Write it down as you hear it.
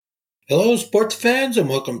Hello, sports fans, and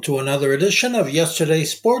welcome to another edition of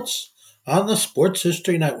Yesterday's Sports on the Sports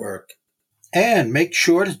History Network. And make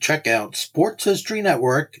sure to check out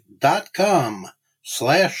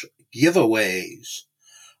sportshistorynetwork.com/giveaways.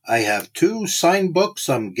 I have two signed books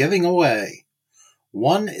I'm giving away.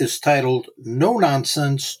 One is titled No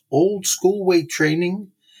Nonsense Old School Weight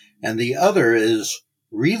Training, and the other is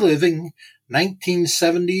Reliving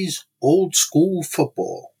 1970s Old School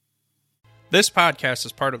Football. This podcast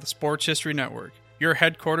is part of the Sports History Network, your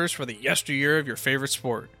headquarters for the yesteryear of your favorite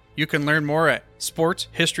sport. You can learn more at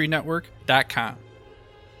sportshistorynetwork.com.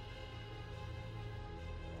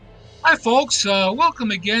 Hi, folks.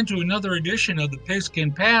 Welcome again to another edition of the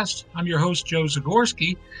Pigskin Past. I'm your host, Joe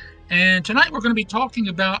Zagorski, and tonight we're going to be talking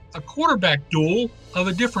about a quarterback duel of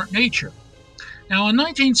a different nature. Now, in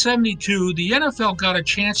 1972, the NFL got a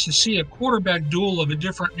chance to see a quarterback duel of a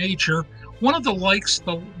different nature, one of the likes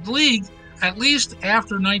the league, at least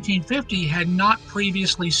after 1950, had not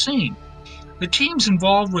previously seen. The teams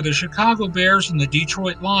involved were the Chicago Bears and the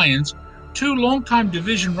Detroit Lions, two longtime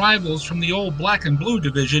division rivals from the old black and blue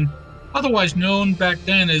division, otherwise known back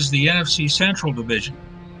then as the NFC Central Division.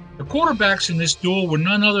 The quarterbacks in this duel were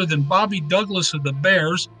none other than Bobby Douglas of the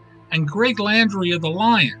Bears and Greg Landry of the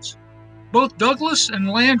Lions. Both Douglas and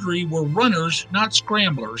Landry were runners, not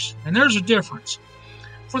scramblers, and there's a difference.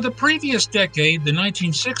 For the previous decade, the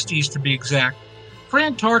 1960s to be exact,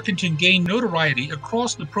 Fran Tarkenton gained notoriety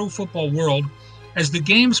across the pro football world as the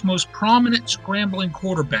game's most prominent scrambling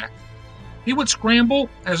quarterback. He would scramble,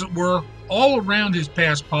 as it were, all around his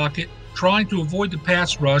pass pocket, trying to avoid the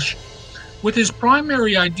pass rush, with his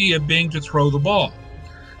primary idea being to throw the ball.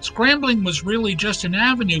 Scrambling was really just an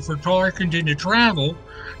avenue for Tarkenton to travel,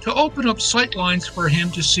 to open up sight lines for him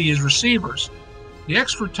to see his receivers. The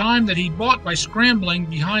extra time that he bought by scrambling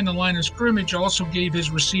behind the line of scrimmage also gave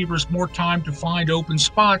his receivers more time to find open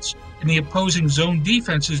spots in the opposing zone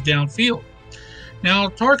defenses downfield. Now,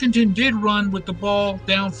 Tarkenton did run with the ball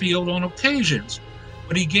downfield on occasions,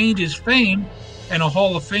 but he gained his fame and a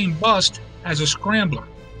Hall of Fame bust as a scrambler.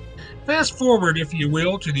 Fast forward, if you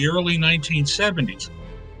will, to the early 1970s.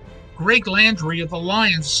 Greg Landry of the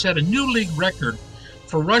Lions set a new league record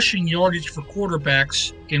for rushing yardage for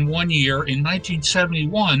quarterbacks in 1 year in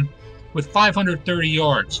 1971 with 530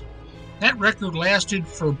 yards. That record lasted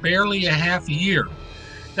for barely a half a year.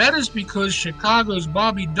 That is because Chicago's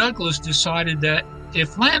Bobby Douglas decided that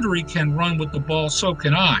if Landry can run with the ball, so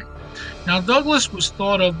can I. Now, Douglas was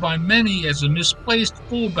thought of by many as a misplaced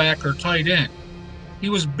fullback or tight end. He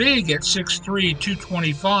was big at 6'3",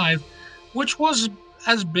 225, which was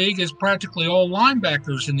as big as practically all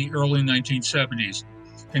linebackers in the early 1970s.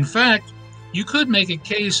 In fact, you could make a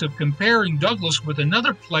case of comparing Douglas with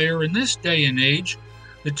another player in this day and age,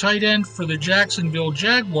 the tight end for the Jacksonville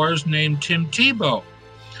Jaguars named Tim Tebow.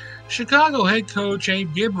 Chicago head coach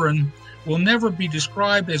Abe Gibron will never be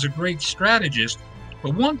described as a great strategist,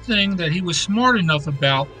 but one thing that he was smart enough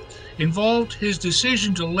about involved his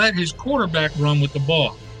decision to let his quarterback run with the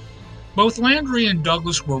ball. Both Landry and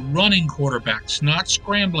Douglas were running quarterbacks, not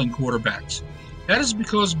scrambling quarterbacks. That is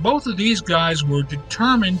because both of these guys were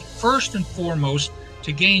determined first and foremost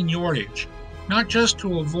to gain yardage, not just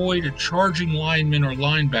to avoid a charging lineman or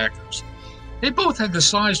linebackers. They both had the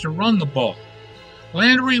size to run the ball.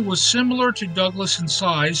 Landry was similar to Douglas in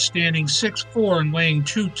size, standing 6'4" and weighing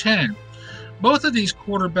 210. Both of these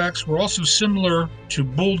quarterbacks were also similar to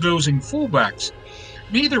bulldozing fullbacks.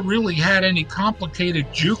 Neither really had any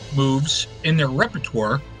complicated juke moves in their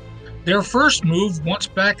repertoire. Their first move, once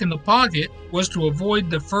back in the pocket, was to avoid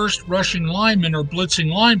the first rushing lineman or blitzing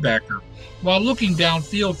linebacker, while looking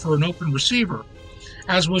downfield for an open receiver.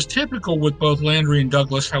 As was typical with both Landry and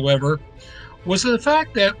Douglas, however, was the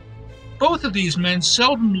fact that both of these men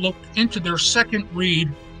seldom looked into their second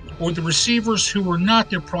read or the receivers who were not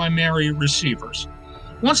their primary receivers.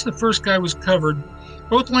 Once the first guy was covered,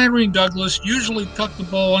 both Landry and Douglas usually tucked the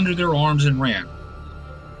ball under their arms and ran.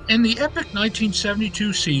 In the epic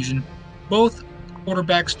 1972 season, both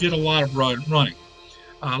quarterbacks did a lot of running.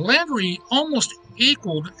 Landry almost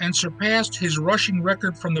equaled and surpassed his rushing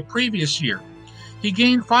record from the previous year. He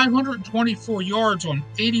gained 524 yards on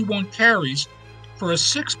 81 carries for a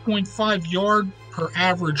 6.5 yard per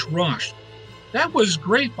average rush. That was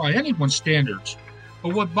great by anyone's standards,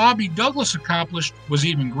 but what Bobby Douglas accomplished was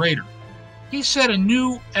even greater. He set a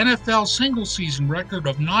new NFL single-season record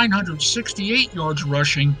of 968 yards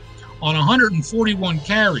rushing on 141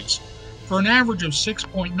 carries for an average of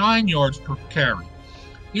 6.9 yards per carry.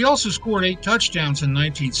 He also scored 8 touchdowns in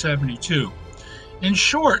 1972. In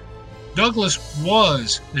short, Douglas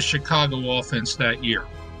was the Chicago offense that year.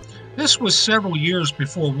 This was several years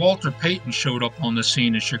before Walter Payton showed up on the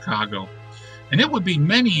scene in Chicago. And it would be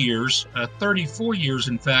many years, 34 years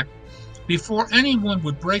in fact, before anyone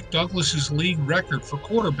would break Douglas's league record for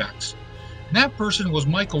quarterbacks. And that person was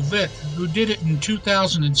Michael Vick, who did it in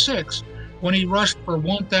 2006 when he rushed for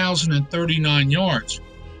 1,039 yards.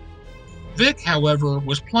 Vick, however,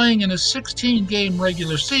 was playing in a 16-game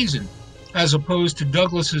regular season, as opposed to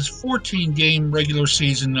Douglas's 14-game regular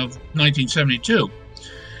season of 1972.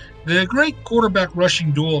 The great quarterback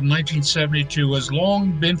rushing duel of 1972 has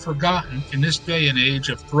long been forgotten in this day and age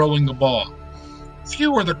of throwing the ball.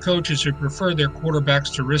 Few are the coaches who prefer their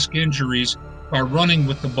quarterbacks to risk injuries by running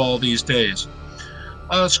with the ball these days.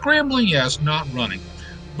 Scrambling, yes, not running.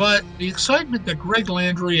 But the excitement that Greg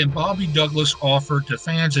Landry and Bobby Douglas offered to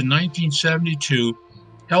fans in 1972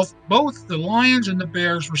 helped both the Lions and the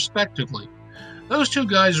Bears respectively. Those two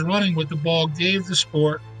guys running with the ball gave the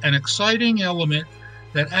sport an exciting element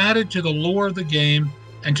that added to the lure of the game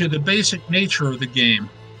and to the basic nature of the game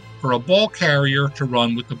for a ball carrier to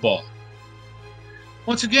run with the ball.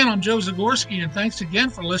 Once again, I'm Joe Zagorski, and thanks again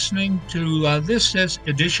for listening to this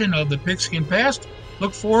edition of the Pigskin Past.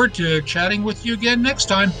 Look forward to chatting with you again next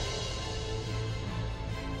time.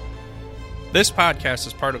 This podcast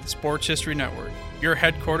is part of the Sports History Network, your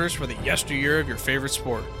headquarters for the yesteryear of your favorite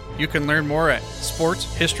sport. You can learn more at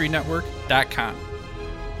sportshistorynetwork.com.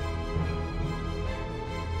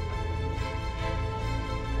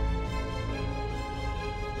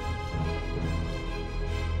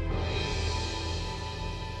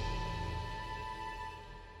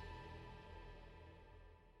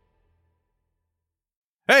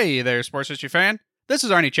 Hey there, sports history fan. This is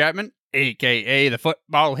Arnie Chapman, aka the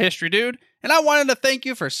Football History Dude, and I wanted to thank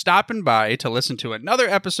you for stopping by to listen to another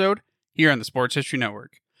episode here on the Sports History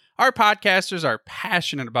Network. Our podcasters are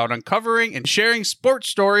passionate about uncovering and sharing sports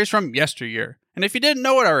stories from yesteryear. And if you didn't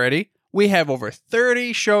know it already, we have over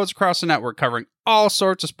 30 shows across the network covering all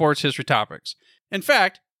sorts of sports history topics. In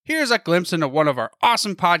fact, here's a glimpse into one of our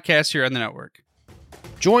awesome podcasts here on the network.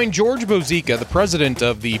 Join George Bozica, the president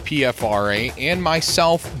of the PFRA, and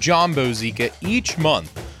myself, John Bozica, each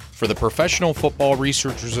month for the Professional Football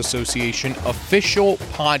Researchers Association official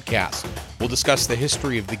podcast. We'll discuss the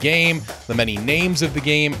history of the game, the many names of the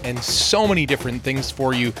game, and so many different things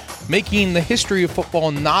for you, making the history of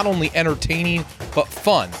football not only entertaining, but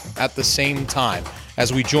fun at the same time,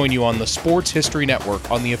 as we join you on the Sports History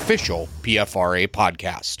Network on the official PFRA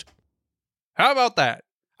podcast. How about that?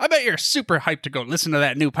 I bet you're super hyped to go listen to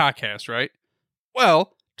that new podcast, right?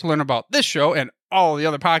 Well, to learn about this show and all the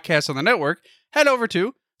other podcasts on the network, head over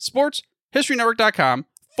to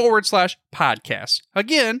sportshistorynetwork.com/podcast.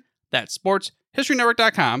 Again, that's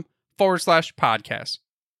sportshistorynetwork.com/podcast.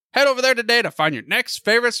 Head over there today to find your next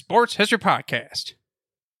favorite sports history podcast.